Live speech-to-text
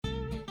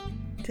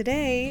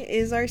Today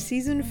is our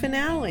season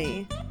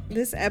finale.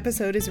 This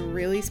episode is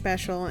really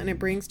special and it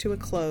brings to a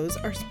close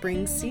our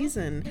spring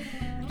season.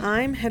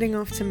 I'm heading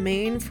off to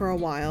Maine for a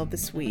while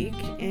this week,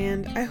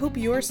 and I hope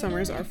your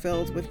summers are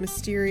filled with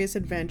mysterious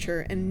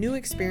adventure and new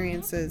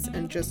experiences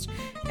and just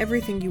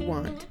everything you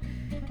want.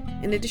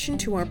 In addition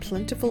to our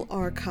plentiful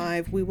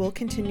archive, we will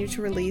continue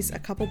to release a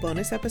couple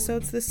bonus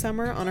episodes this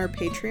summer on our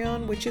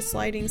Patreon, which is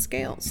sliding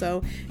scale.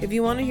 So if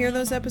you want to hear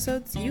those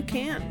episodes, you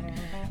can.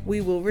 We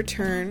will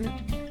return,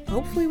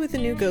 hopefully with a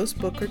new ghost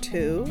book or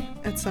two,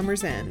 at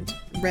summer's end,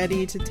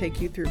 ready to take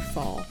you through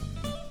fall.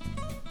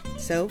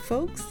 So,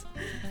 folks,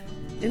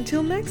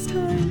 until next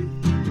time.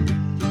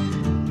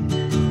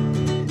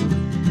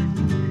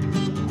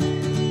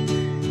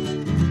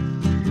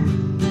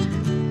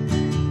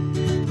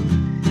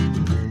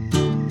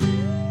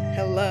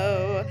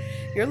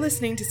 You're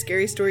listening to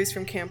Scary Stories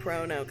from Camp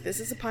Roanoke.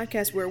 This is a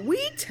podcast where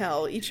we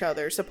tell each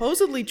other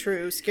supposedly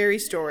true scary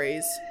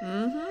stories.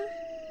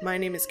 Mm-hmm. My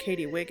name is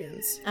Katie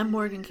Wiggins. I'm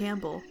Morgan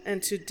Campbell.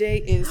 And today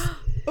is...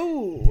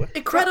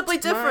 incredibly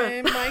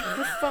different. My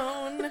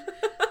microphone.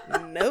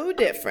 No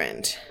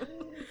different.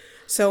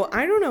 So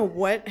I don't know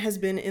what has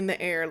been in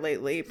the air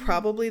lately.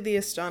 Probably the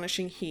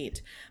astonishing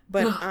heat.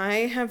 But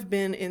I have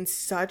been in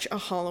such a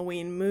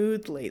Halloween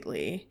mood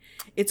lately.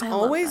 It's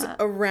always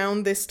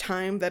around this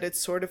time that it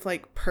sort of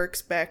like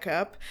perks back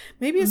up.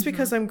 Maybe it's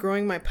because I'm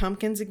growing my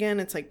pumpkins again.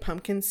 It's like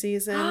pumpkin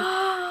season.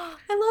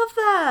 I love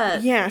that.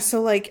 Yeah,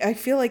 so like I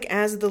feel like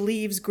as the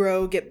leaves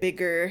grow, get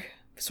bigger,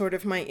 sort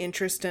of my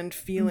interest and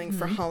feeling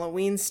for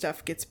Halloween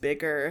stuff gets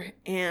bigger.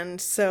 And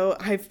so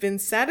I've been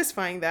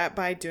satisfying that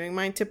by doing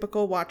my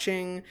typical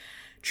watching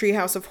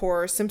Treehouse of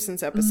Horror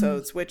Simpsons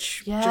episodes,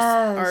 which just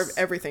are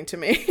everything to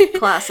me.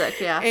 Classic,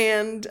 yeah.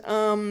 And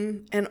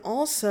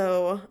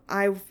also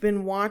I've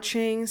been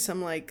watching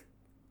some like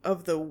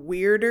of the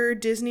weirder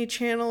Disney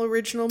Channel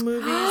original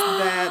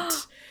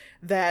movies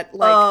that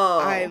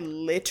I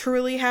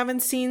literally haven't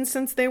seen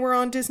since they were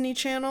on Disney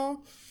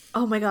Channel.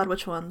 Oh my god,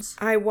 which ones?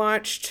 I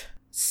watched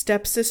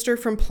Stepsister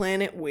from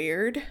Planet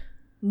Weird.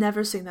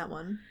 Never seen that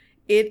one.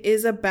 It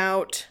is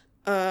about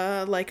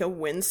like a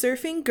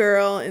windsurfing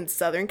girl in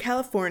Southern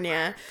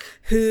California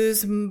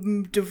whose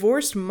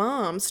divorced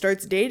mom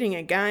starts dating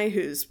a guy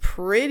who's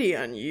pretty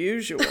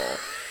unusual.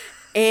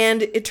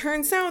 And it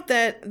turns out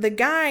that the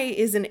guy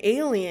is an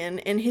alien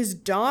and his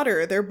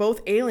daughter, they're both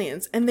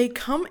aliens, and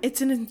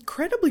it's an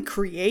incredibly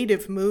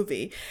creative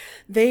movie.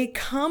 They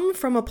come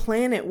from a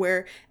planet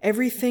where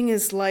everything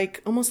is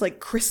like, almost like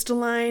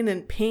crystalline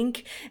and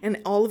pink,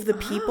 and all of the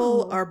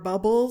people are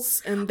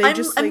bubbles, and they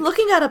I'm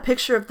looking at a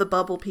picture of the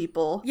bubble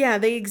people. Yeah,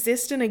 they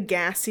exist in a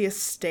gaseous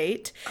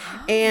state,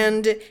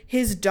 and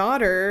his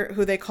daughter,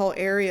 who they call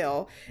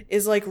Ariel,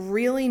 is like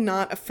really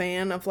not a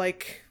fan of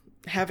like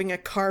having a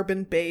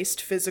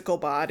carbon-based physical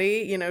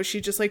body. You know, she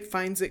just like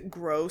finds it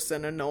gross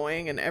and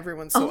annoying, and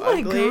everyone's so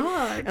ugly.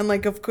 God. And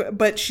like,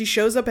 but she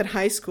shows up at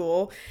high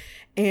school,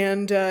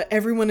 and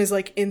everyone is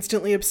like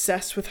instantly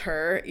obsessed with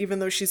her, even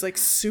though she's like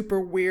super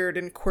weird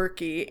and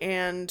quirky.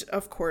 And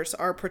of course,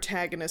 our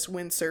protagonist,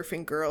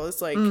 windsurfing girl,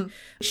 is like,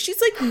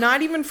 she's like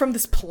not even from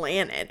this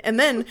planet. And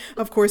then,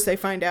 of course, they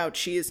find out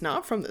she is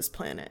not from this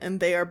planet, and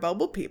they are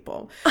bubble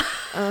people.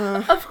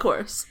 Of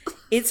course.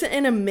 It's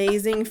an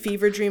amazing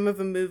fever dream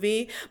of a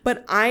movie,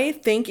 but I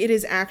think it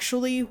is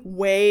actually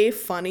way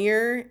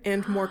funnier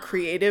and more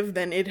creative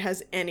than it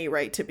has any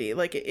right to be.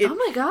 Like, oh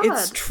my god,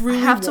 it's truly,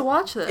 I have to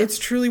watch this. It's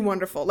truly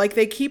wonderful. Like,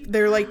 they keep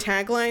their like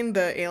tagline,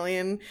 the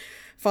alien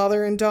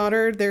father and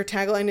daughter, their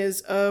tagline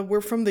is, we're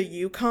from the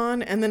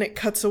Yukon, and then it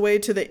cuts away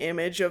to the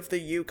image of the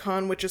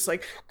Yukon, which is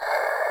like,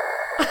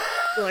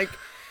 like,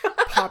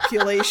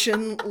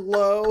 population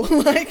low,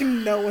 like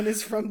no one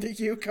is from the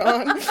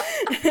Yukon.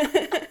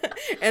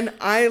 And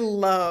I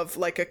love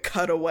like a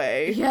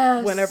cutaway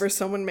whenever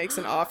someone makes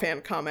an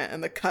offhand comment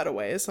and the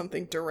cutaway is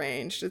something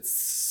deranged. It's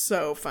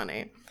so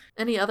funny.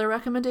 Any other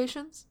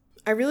recommendations?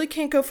 I really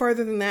can't go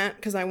farther than that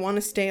because I want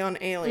to stay on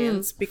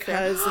aliens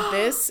because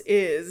this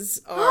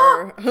is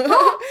our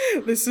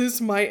this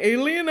is my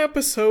alien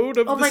episode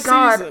of the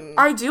season.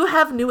 I do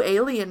have new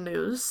alien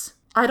news.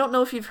 I don't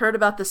know if you've heard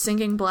about the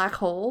singing black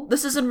hole.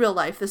 This is in real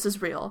life. This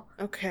is real.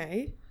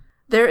 Okay.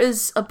 There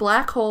is a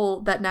black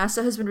hole that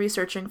NASA has been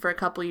researching for a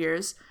couple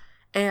years,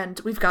 and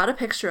we've got a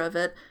picture of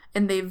it,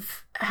 and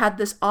they've had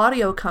this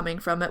audio coming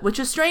from it, which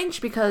is strange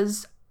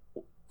because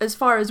as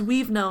far as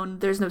we've known,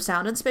 there's no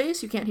sound in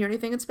space. You can't hear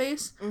anything in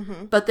space.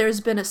 Mm-hmm. But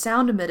there's been a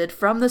sound emitted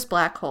from this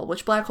black hole,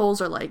 which black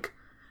holes are like,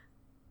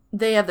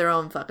 they have their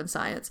own fucking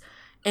science.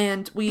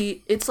 And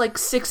it's like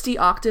 60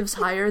 octaves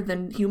higher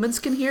than humans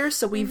can hear,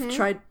 so we've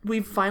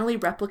finally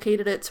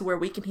replicated it to where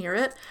we can hear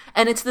it,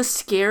 and it's the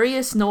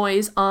scariest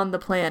noise on the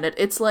planet.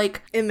 It's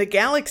like... in the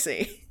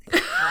galaxy.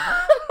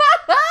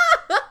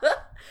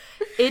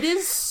 It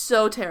is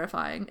so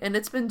terrifying, and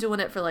it's been doing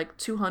it for like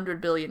 200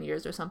 billion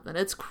years or something.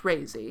 It's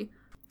crazy.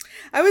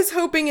 I was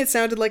hoping it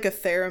sounded like a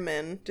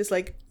theremin, just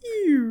like...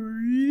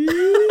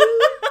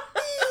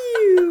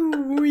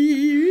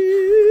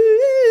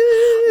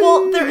 Well,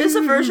 Well, there is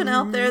a version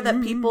out there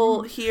that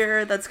people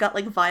hear that's got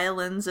like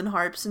violins and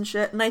harps and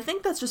shit, and I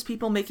think that's just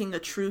people making a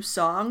true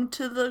song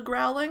to the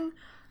growling.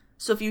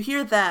 So if you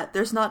hear that,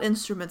 there's not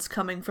instruments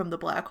coming from the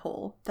black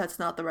hole. That's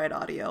not the right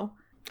audio.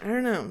 I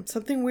don't know.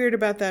 Something weird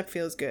about that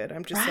feels good.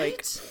 I'm just Right?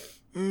 like,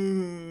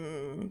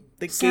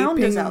 the Sound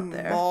gaping is out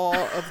there.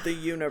 maw of the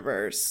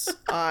universe.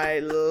 I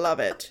love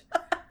it.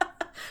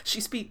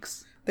 She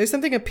speaks. There's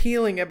something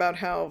appealing about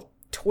how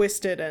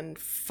twisted and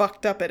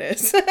fucked up it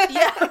is.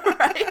 Yeah,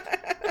 right?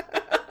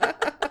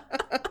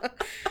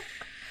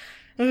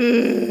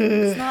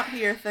 It's not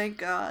here, thank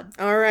God.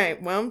 All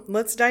right, well,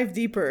 let's dive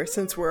deeper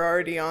since we're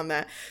already on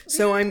that.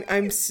 So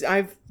I'm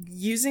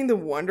using the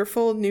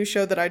wonderful new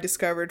show that I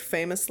discovered,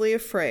 Famously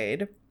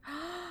Afraid.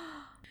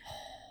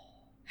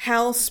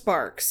 Hal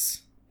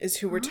Sparks is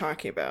who we're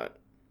talking about.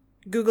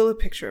 Google a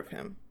picture of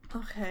him.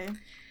 Okay.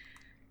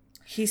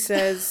 He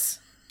says,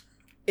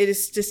 "It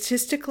is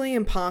statistically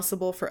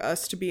impossible for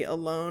us to be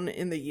alone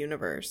in the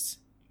universe."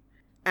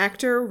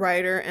 Actor,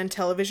 writer, and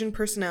television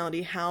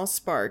personality Hal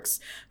Sparks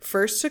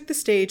first took the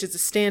stage as a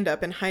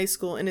stand-up in high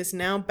school and is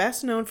now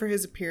best known for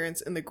his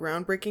appearance in the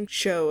groundbreaking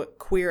show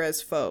Queer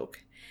as Folk.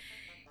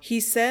 He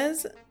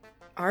says,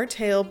 "Our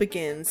tale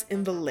begins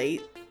in the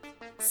late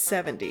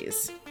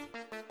 70s.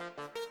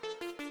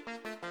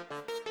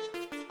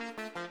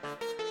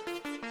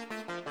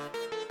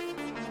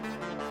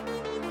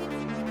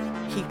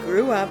 He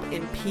grew up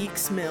in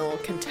Peaks Mill,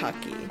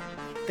 Kentucky.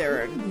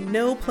 There are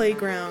no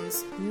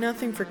playgrounds,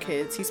 nothing for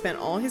kids. He spent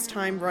all his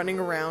time running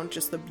around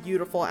just the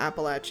beautiful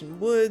Appalachian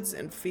woods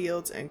and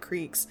fields and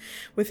creeks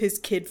with his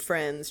kid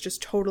friends,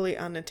 just totally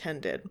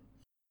unattended.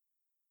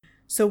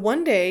 So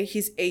one day,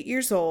 he's 8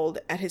 years old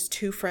at his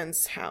two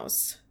friends'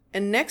 house.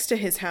 And next to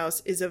his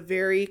house is a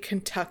very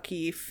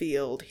Kentucky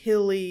field,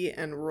 hilly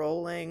and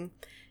rolling.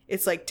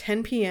 It's like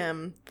 10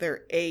 p.m.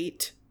 They're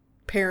 8.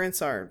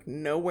 Parents are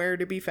nowhere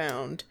to be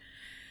found.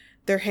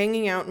 They're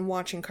hanging out and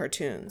watching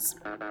cartoons.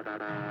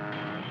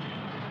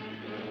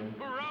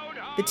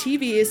 The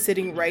TV is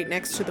sitting right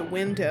next to the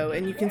window,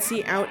 and you can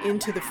see out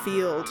into the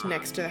field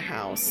next to the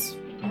house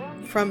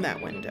from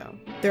that window.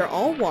 They're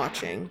all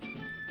watching,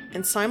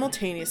 and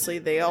simultaneously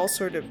they all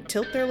sort of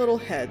tilt their little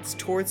heads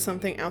towards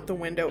something out the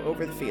window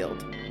over the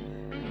field.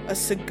 A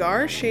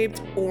cigar-shaped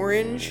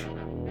orange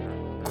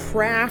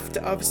craft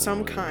of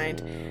some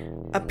kind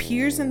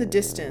appears in the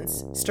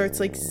distance, starts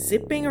like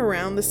zipping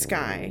around the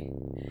sky.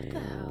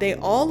 They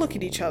all look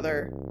at each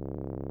other,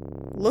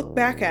 look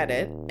back at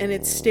it, and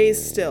it stays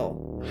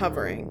still,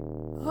 hovering.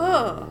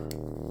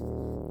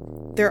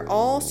 They're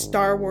all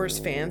Star Wars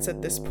fans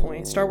at this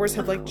point. Star Wars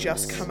had like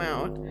just come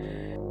out.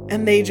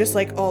 And they just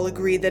like all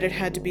agreed that it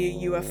had to be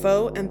a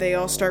UFO, and they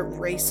all start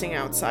racing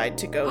outside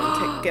to go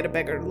and get a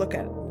better look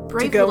at it.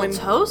 Brave to go little and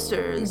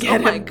toasters.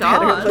 get Oh my a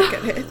God. better look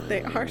at it.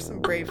 They are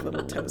some brave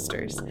little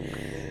toasters.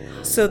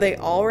 So they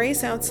all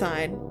race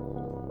outside.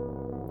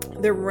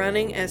 They're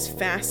running as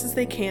fast as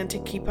they can to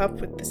keep up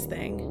with this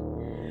thing.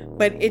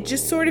 But it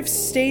just sort of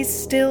stays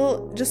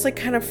still, just like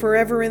kind of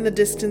forever in the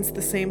distance,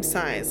 the same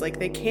size. Like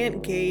they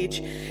can't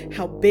gauge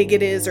how big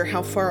it is or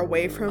how far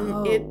away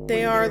from it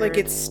they are. Like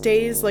it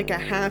stays like a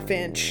half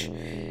inch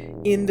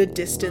in the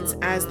distance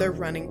as they're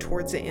running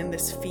towards it in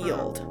this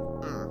field.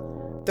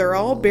 They're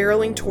all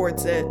barreling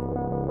towards it.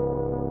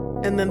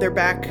 And then they're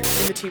back in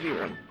the TV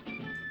room.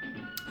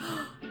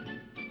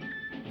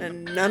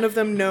 And none of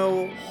them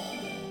know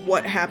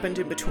what happened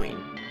in between.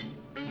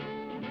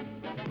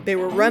 They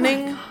were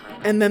running,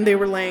 and then they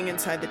were laying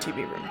inside the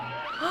TV room.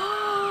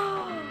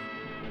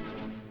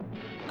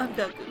 I've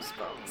got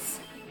goosebumps.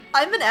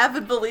 I'm an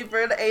avid believer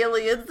in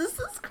aliens. This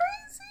is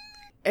crazy.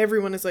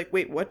 Everyone is like,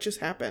 wait, what just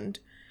happened?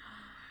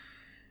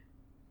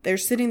 They're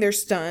sitting there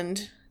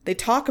stunned. They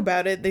talk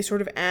about it. They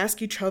sort of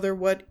ask each other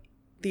what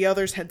the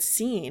others had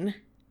seen.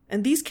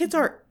 And these kids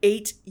are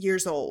 8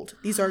 years old.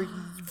 These are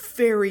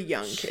very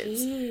young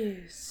kids.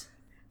 Jeez.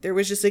 There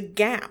was just a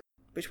gap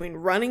between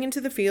running into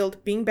the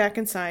field, being back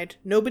inside.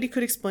 Nobody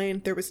could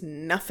explain. There was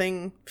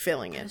nothing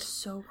filling it. That's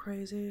so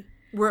crazy.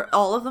 Were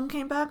all of them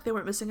came back? They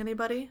weren't missing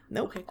anybody?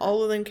 Nope. Okay, good.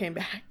 All of them came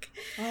back.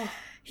 Oh.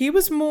 He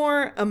was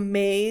more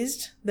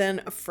amazed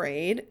than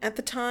afraid at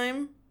the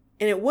time.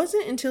 And it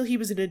wasn't until he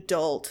was an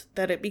adult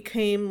that it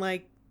became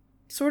like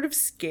sort of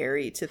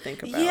scary to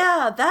think about.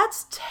 Yeah,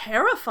 that's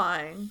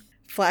terrifying.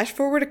 Flash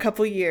forward a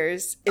couple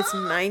years. It's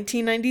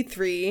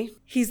 1993.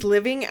 He's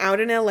living out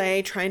in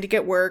LA trying to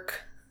get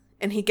work,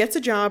 and he gets a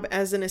job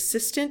as an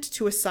assistant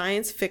to a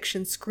science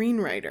fiction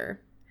screenwriter.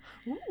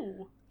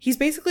 Ooh. He's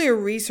basically a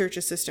research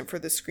assistant for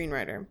the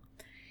screenwriter.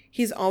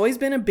 He's always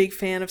been a big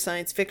fan of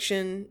science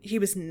fiction. He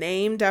was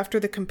named after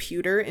the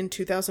computer in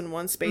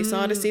 2001 Space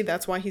Odyssey.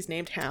 That's why he's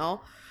named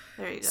Hal.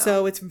 There you go.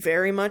 So it's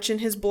very much in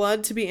his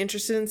blood to be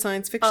interested in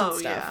science fiction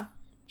stuff. Yeah.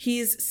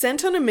 He's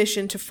sent on a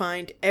mission to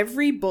find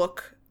every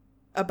book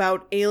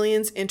about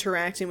aliens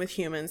interacting with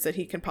humans that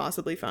he can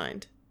possibly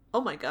find.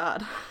 Oh my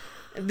God.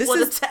 This what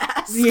is a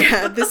task.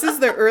 Yeah, this is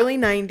the early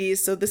 90s,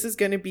 so this is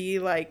going to be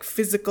like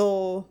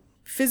physical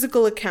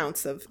physical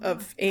accounts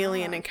of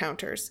alien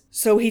encounters.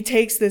 So he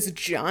takes this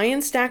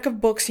giant stack of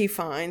books he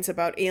finds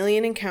about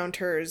alien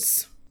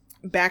encounters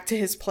back to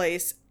his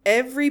place.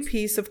 Every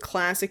piece of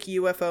classic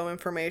UFO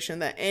information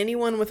that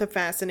anyone with a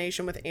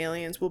fascination with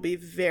aliens will be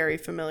very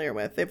familiar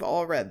with. They've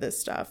all read this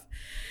stuff.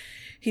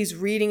 He's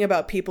reading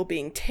about people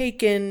being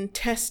taken,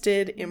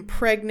 tested,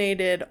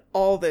 impregnated,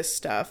 all this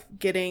stuff,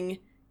 getting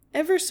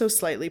ever so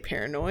slightly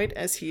paranoid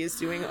as he is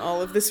doing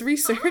all of this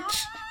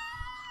research.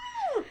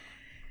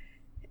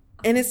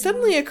 And it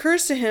suddenly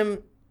occurs to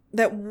him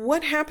that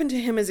what happened to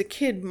him as a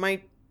kid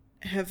might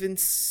have in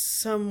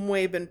some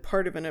way been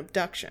part of an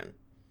abduction.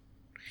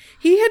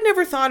 He had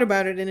never thought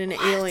about it in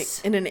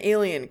an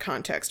alien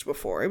context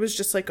before. It was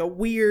just like a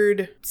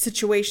weird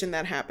situation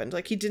that happened.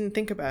 Like he didn't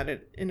think about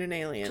it in an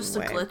alien way. Just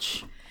a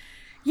glitch.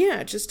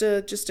 Yeah, just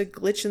a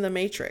glitch in the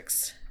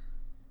Matrix.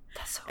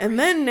 That's so and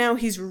then now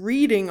he's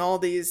reading all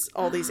these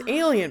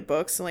alien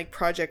books, like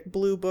Project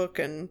Blue Book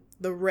and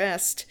the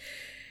rest.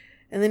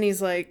 And then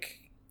he's like,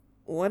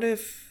 what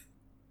if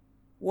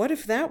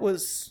that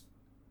was,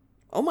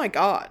 oh my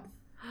God.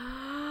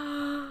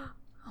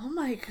 Oh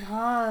my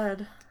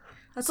God.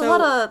 That's a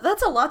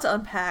lot to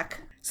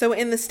unpack. So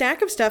in the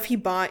stack of stuff he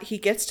bought, he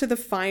gets to the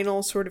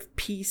final sort of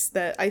piece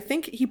that I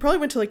think he probably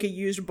went to like a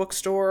used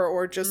bookstore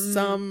or just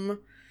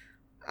some,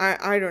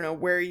 I don't know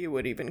where you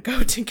would even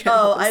go to get.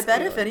 Oh, I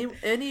bet if any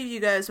of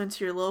you guys went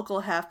to your local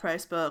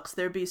half-price books,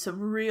 there'd be some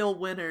real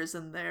winners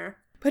in there.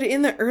 But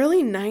in the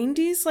early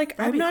 90s, like,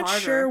 That'd I'm not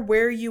harder. sure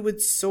where you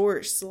would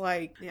source,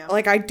 like,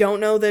 I don't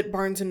know that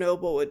Barnes &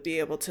 Noble would be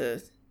able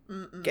to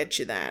get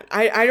you that.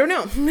 I don't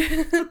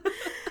know.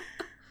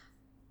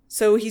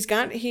 So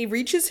he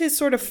reaches his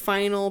sort of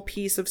final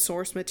piece of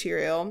source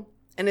material,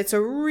 and it's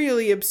a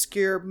really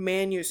obscure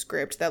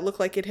manuscript that looked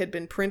like it had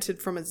been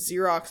printed from a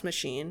Xerox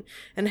machine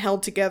and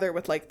held together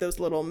with, like, those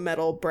little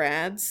metal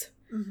brads.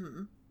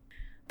 Mm-hmm.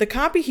 The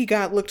copy he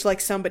got looked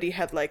like somebody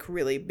had, like,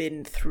 really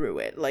been through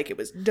it. Like, it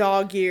was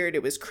dog-eared,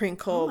 it was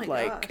crinkled,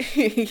 like,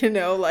 you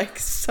know, like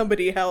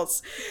somebody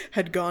else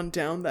had gone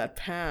down that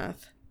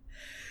path.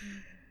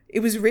 It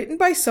was written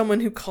by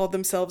someone who called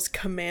themselves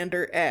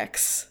Commander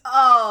X.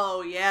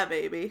 Oh, yeah,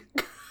 baby.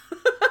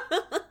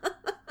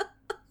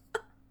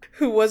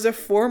 Who was a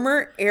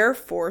former Air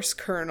Force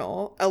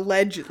colonel,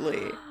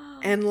 allegedly,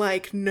 and,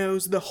 like,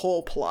 knows the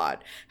whole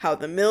plot. How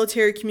the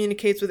military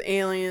communicates with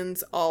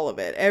aliens, all of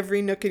it.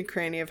 Every nook and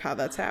cranny of how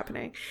that's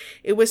happening.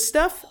 It was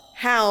stuff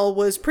Hal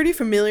was pretty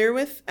familiar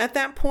with at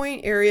that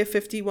point. Area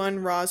 51,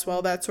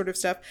 Roswell, that sort of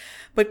stuff.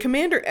 But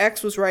Commander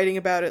X was writing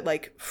about it,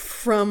 like,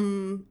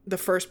 from the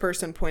first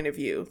person point of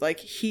view. Like,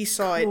 he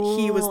saw it,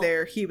 he was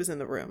there, he was in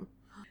the room.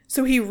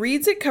 So he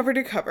reads it cover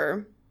to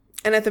cover.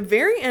 And at the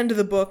very end of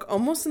the book,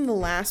 almost in the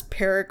last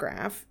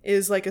paragraph,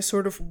 is like a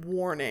sort of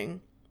warning.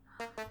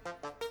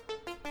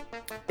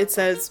 It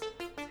says,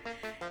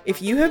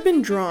 if you have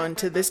been drawn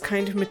to this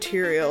kind of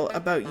material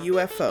about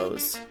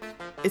UFOs,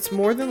 it's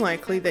more than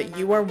likely that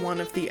you are one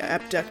of the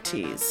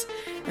abductees,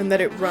 and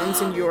that it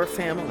runs in your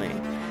family,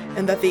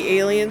 and that the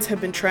aliens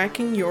have been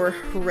tracking your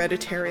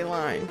hereditary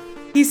line.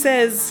 He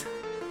says,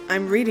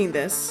 I'm reading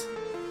this,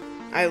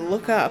 I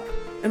look up,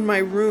 and my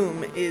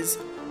room is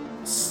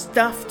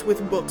stuffed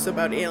with books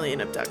about alien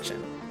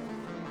abduction.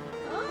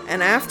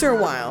 And after a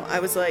while, I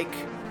was like,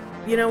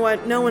 you know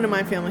what? No one in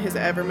my family has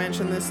ever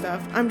mentioned this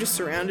stuff. I'm just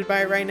surrounded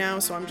by it right now,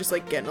 so I'm just,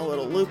 like, getting a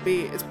little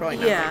loopy. It's probably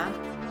nothing. Yeah.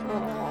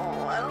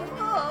 Oh, I don't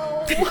know.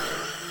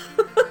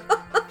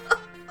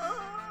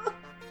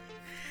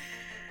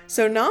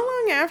 So not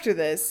long after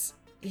this,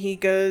 he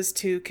goes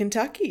to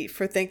Kentucky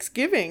for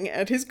Thanksgiving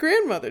at his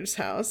grandmother's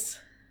house.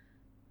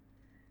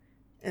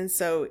 And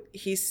so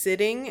he's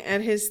sitting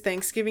at his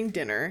Thanksgiving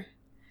dinner,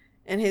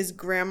 and his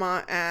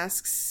grandma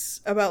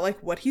asks about,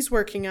 like, what he's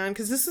working on,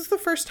 because this is the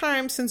first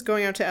time since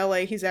going out to LA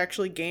he's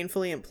actually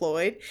gainfully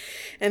employed,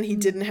 and he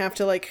didn't have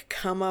to, like,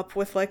 come up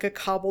with, like, a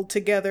cobbled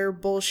together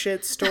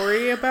bullshit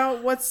story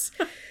about what's,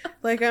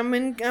 like, I'm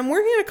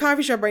working at a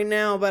coffee shop right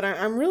now, but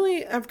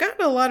I've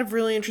gotten a lot of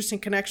really interesting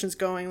connections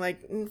going,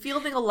 like,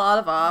 fielding a lot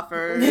of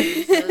offers.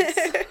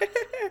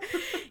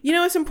 You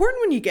know, it's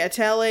important when you get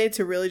to LA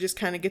to really just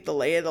kind of get the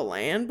lay of the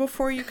land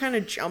before you kind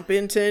of jump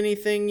into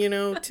anything, you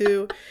know,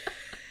 too.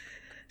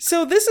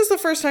 So this is the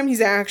first time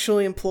he's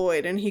actually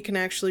employed, and he can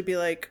actually be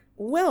like,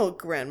 well,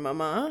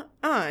 Grandmama,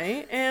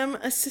 I am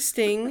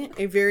assisting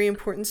a very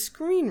important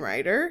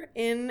screenwriter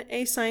in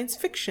a science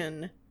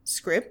fiction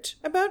script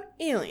about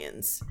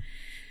aliens.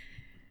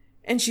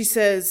 And she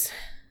says,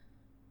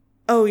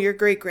 oh, your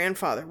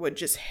great-grandfather would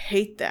just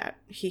hate that.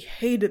 He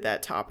hated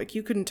that topic.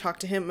 You couldn't talk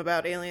to him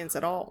about aliens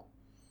at all.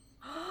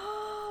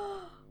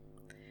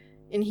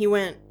 And he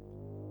went,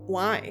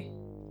 why?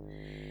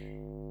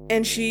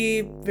 And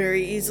she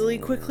very easily,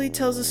 quickly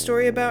tells a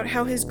story about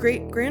how his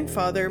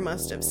great-grandfather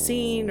must have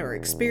seen or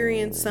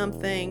experienced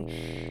something.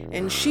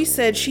 And she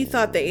said she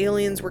thought the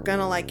aliens were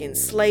gonna, like,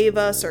 enslave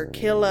us or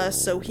kill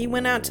us. So he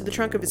went out to the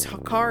trunk of his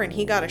car and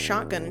he got a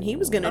shotgun and he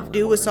was gonna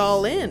do us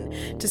all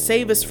in to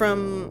save us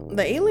from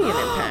the alien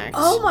impact.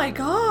 Oh my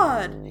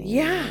God.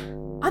 Yeah.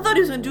 I thought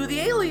he was gonna do the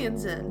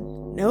aliens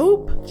in.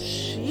 Nope.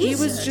 Jesus. He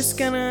was just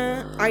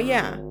gonna...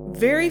 yeah.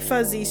 Very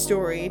fuzzy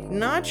story.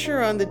 Not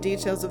sure on the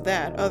details of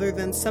that, other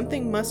than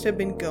something must have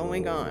been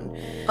going on.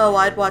 Oh,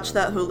 I'd watch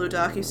that Hulu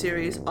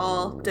docuseries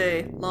all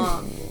day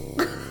long.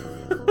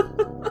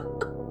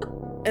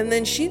 And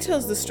then she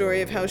tells the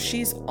story of how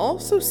she's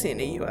also seen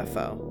a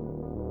UFO.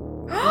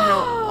 And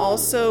how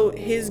also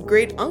his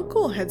great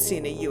uncle had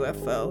seen a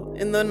UFO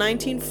in the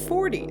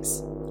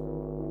 1940s.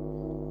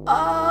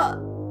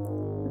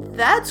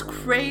 That's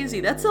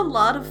crazy. That's a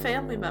lot of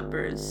family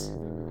members.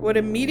 What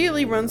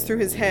immediately runs through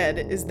his head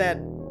is that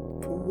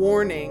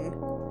warning,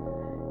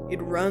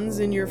 it runs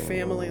in your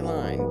family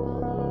line.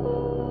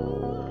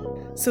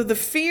 So the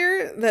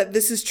fear that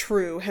this is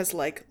true has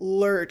like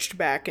lurched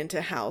back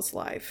into Hal's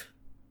life.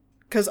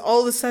 Because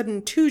all of a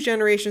sudden 2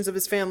 generations of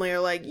his family are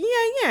like,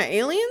 yeah,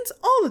 aliens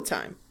all the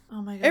time.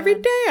 Oh my god. Every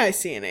day I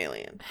see an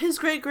alien. His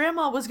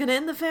great-grandma was gonna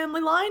end the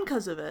family line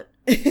because of it.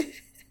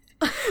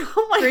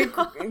 Oh my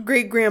god.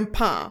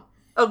 Great-grandpa.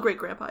 Oh,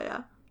 great-grandpa,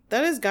 yeah.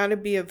 That has got to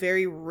be a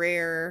very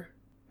rare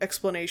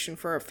explanation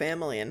for a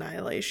family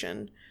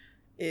annihilation,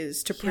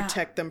 is to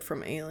protect them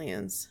from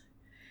aliens.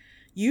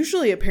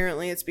 Usually,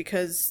 apparently, it's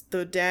because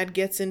the dad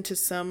gets into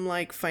some,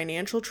 like,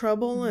 financial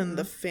trouble and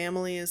the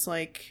family is,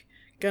 like,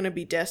 gonna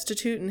be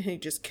destitute and he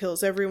just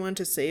kills everyone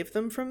to save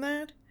them from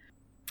that.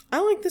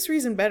 I like this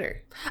reason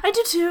better. I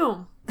do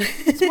too.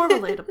 It's more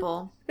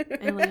relatable.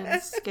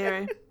 Aliens,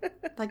 scary.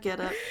 I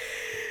get it.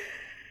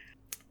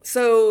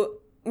 So...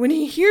 when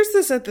he hears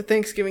this at the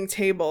Thanksgiving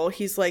table,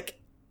 he's like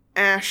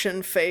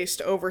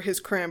ashen-faced over his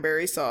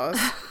cranberry sauce,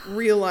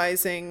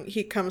 realizing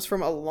he comes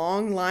from a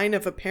long line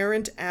of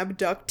apparent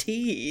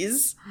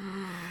abductees.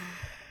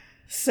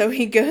 So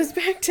he goes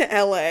back to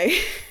LA.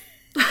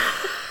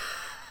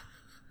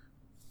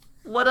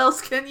 What else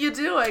can you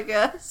do, I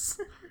guess?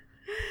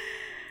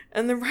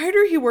 And the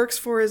writer he works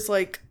for is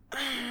like,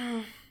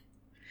 I'm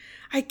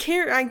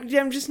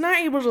just not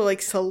able to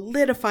like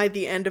solidify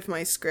the end of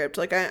my script.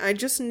 Like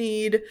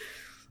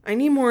I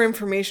need more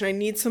information. I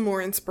need some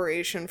more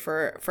inspiration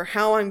for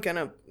how I'm going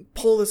to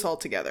pull this all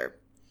together.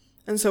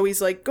 And so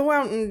he's like, go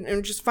out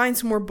and just find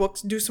some more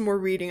books, do some more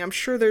reading. I'm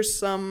sure there's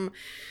some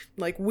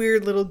like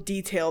weird little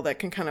detail that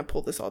can kind of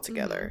pull this all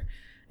together.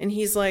 And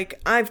he's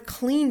like, I've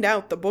cleaned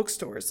out the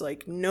bookstores.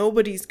 Like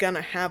nobody's going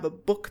to have a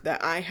book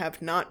that I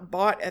have not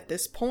bought at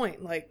this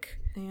point. Like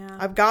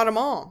I've got them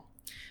all.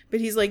 But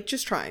he's like,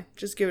 just try.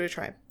 Just give it a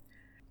try.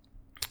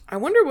 I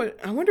wonder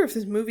if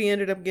this movie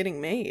ended up getting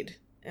made.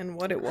 And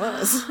what it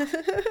was.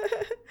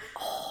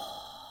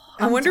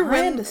 I wonder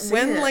when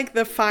like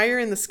the Fire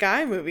in the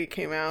Sky movie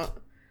came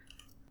out.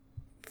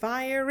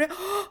 Fire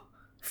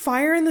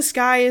in the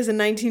Sky is a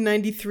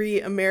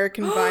 1993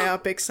 American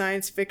biopic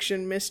science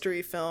fiction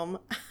mystery film.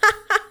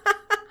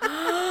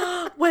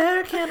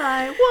 Where can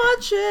I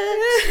watch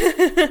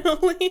it?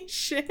 Holy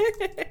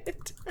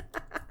shit.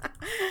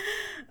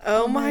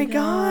 Oh my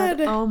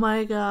god. Oh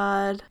my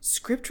god.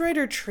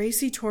 Scriptwriter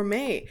Tracy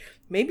Torme.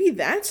 Maybe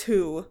that's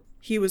who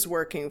he was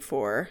working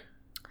for.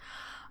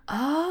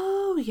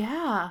 Oh,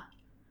 yeah.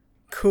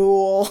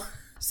 Cool.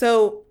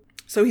 So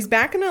he's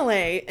back in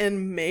LA,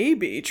 and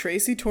maybe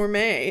Tracy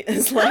Torme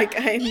is like,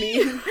 I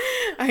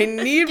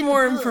need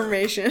more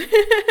information.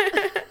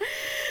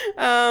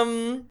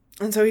 And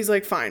so he's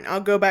like, fine, I'll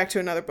go back to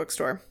another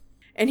bookstore.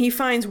 And he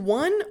finds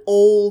one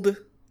old,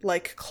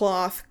 like,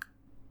 cloth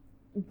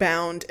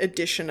bound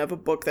edition of a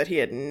book that he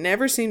had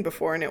never seen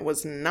before, and it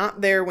was not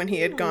there when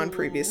he had gone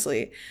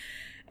previously.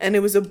 And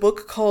it was a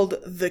book called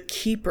The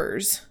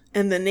Keepers.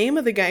 And the name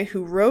of the guy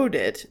who wrote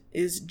it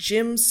is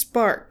Jim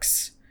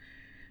Sparks.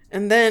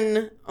 And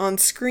then on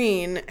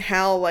screen,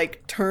 Hal,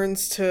 like,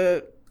 turns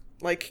to,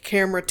 like,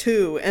 camera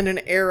 2, and an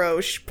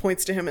arrow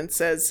points to him and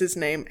says his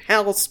name,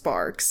 Hal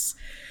Sparks.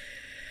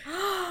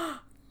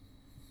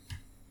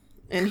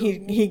 And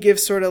he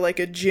gives sort of like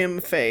a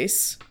Jim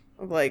face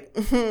of like,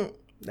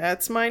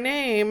 that's my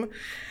name.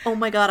 Oh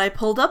my god, I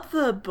pulled up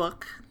the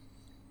book.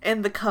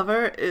 And the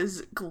cover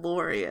is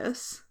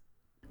glorious.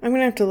 I'm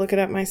gonna have to look it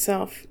up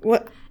myself.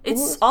 What?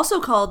 It's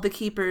also called The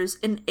Keepers,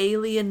 an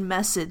alien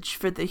message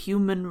for the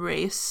human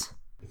race.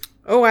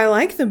 Oh, I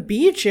like the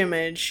beach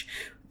image.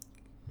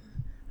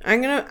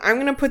 I'm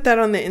gonna put that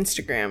on the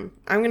Instagram.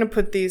 I'm gonna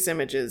put these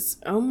images.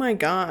 Oh my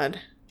god.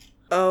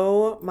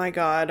 Oh my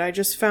god. I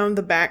just found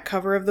the back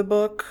cover of the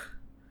book.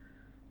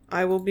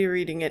 I will be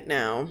reading it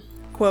now.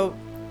 Quote,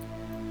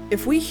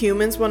 if we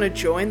humans want to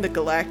join the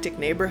galactic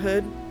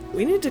neighborhood,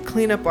 we need to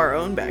clean up our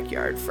own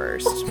backyard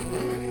first.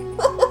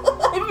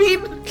 I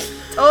mean,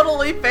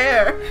 totally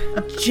fair.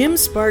 Jim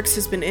Sparks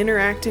has been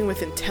interacting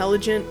with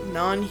intelligent,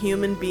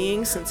 non-human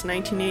beings since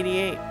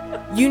 1988.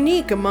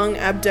 Unique among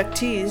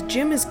abductees,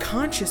 Jim is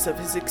conscious of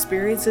his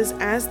experiences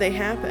as they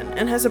happen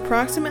and has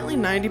approximately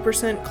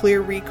 90%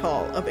 clear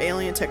recall of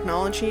alien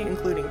technology,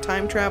 including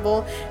time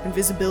travel,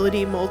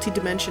 invisibility,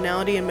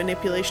 multidimensionality, and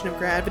manipulation of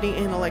gravity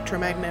and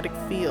electromagnetic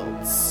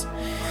fields.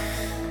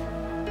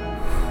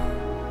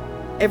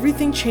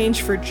 Everything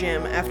changed for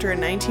Jim after a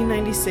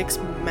 1996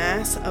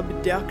 mass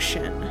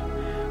abduction.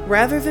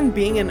 Rather than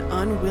being an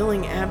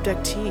unwilling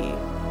abductee,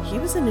 he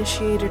was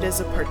initiated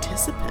as a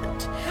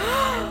participant.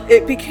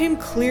 It became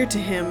clear to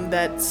him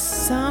that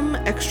some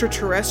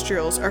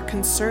extraterrestrials are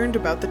concerned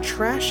about the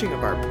trashing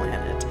of our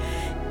planet.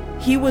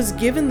 He was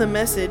given the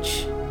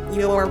message,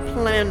 "Your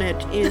planet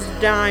is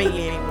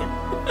dying."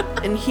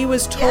 And he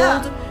was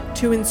told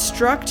to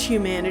instruct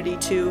humanity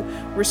to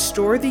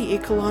restore the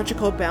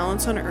ecological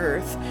balance on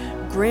Earth,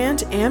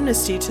 grant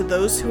amnesty to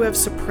those who have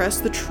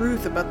suppressed the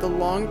truth about the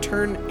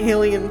long-term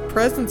alien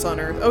presence on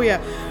Earth. Oh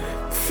yeah,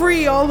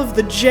 free all of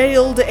the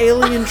jailed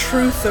alien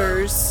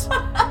truthers.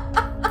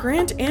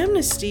 Grant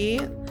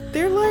amnesty.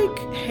 They're like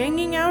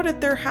hanging out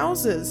at their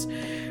houses.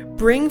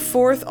 Bring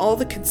forth all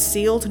the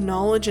concealed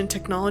knowledge and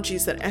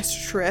technologies that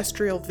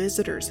extraterrestrial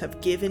visitors have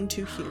given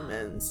to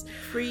humans.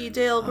 Free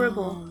Dale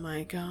Gribble. Oh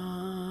my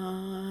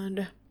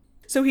god.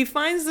 So he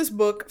finds this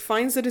book,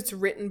 finds that it's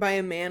written by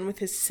a man with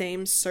his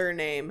same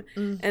surname,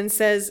 and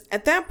says,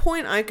 at that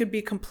point I could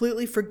be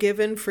completely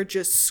forgiven for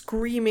just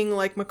screaming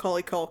like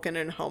Macaulay Culkin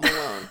in Home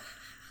Alone.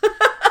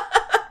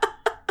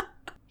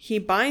 He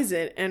buys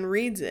it and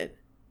reads it,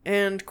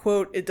 and,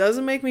 quote, "It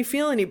doesn't make me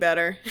feel any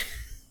better."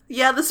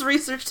 Yeah, this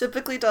research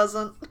typically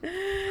doesn't.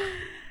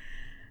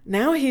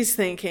 Now he's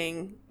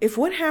thinking, if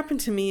what happened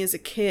to me as a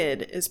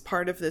kid is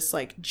part of this,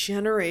 like,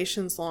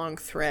 generations-long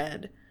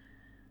thread,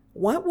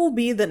 what will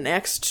be the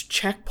next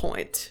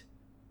checkpoint?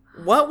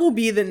 What will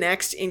be the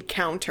next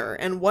encounter,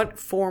 and what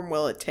form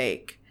will it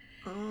take?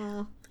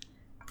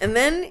 And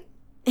then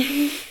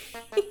he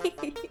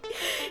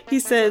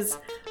says,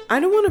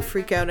 I don't want to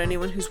freak out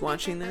anyone who's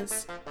watching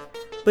this,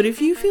 but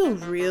if you feel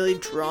really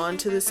drawn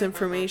to this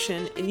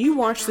information and you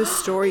watch this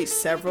story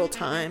several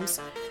times,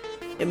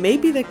 it may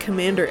be that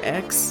Commander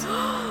X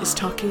is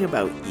talking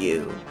about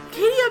you.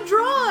 Katie, I'm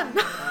drawn!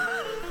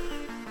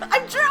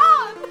 I'm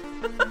drawn!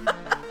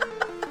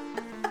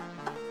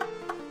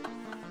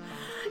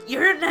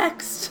 You're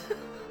next!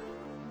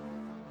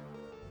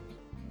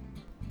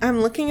 I'm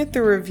looking at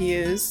the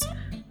reviews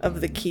of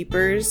The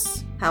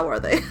Keepers. How are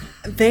they?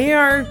 They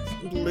are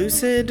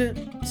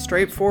lucid,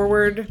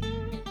 straightforward,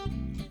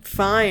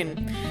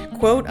 fine.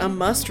 Quote, a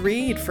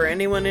must-read for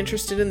anyone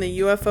interested in the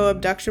UFO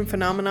abduction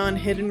phenomenon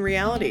hidden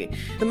reality.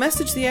 The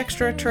message the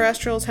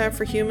extraterrestrials have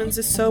for humans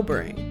is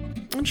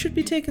sobering and should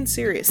be taken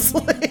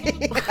seriously.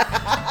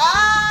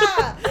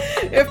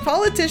 If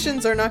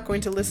politicians are not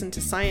going to listen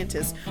to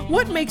scientists,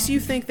 what makes you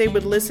think they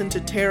would listen to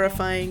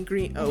terrifying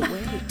green... Oh,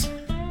 wait.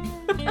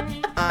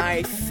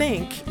 I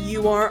think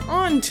you are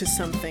on to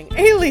something.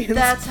 Aliens!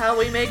 That's how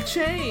we make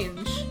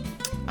change.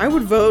 I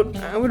would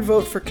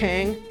vote for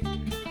Kang.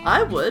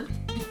 I would.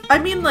 I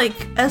mean, like,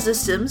 as a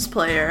Sims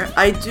player,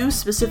 I do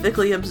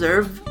specifically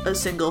observe a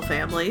single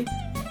family.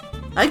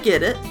 I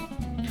get it.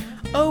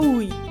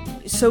 Oh,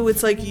 so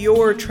it's like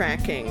you're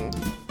tracking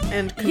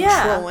and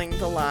controlling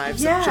the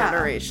lives of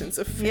generations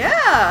of families.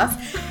 Yeah!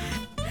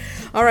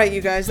 Alright,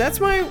 you guys, that's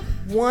my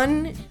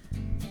one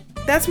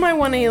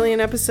Alien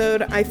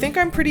episode. I think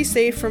I'm pretty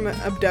safe from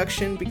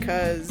abduction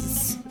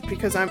because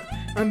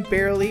I'm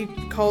barely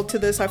called to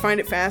this. I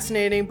find it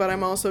fascinating, but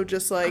I'm also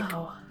just like,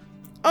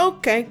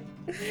 okay.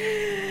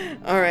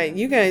 Alright,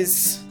 you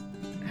guys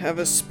have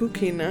a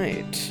spooky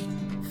night.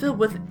 Filled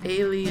with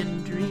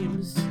alien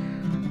dreams.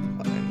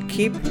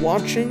 Keep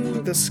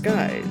watching the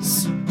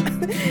skies.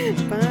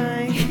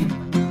 Bye.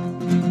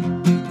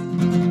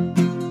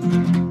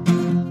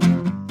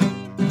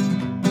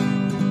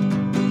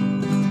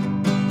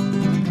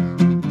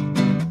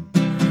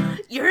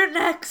 You're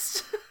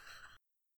next!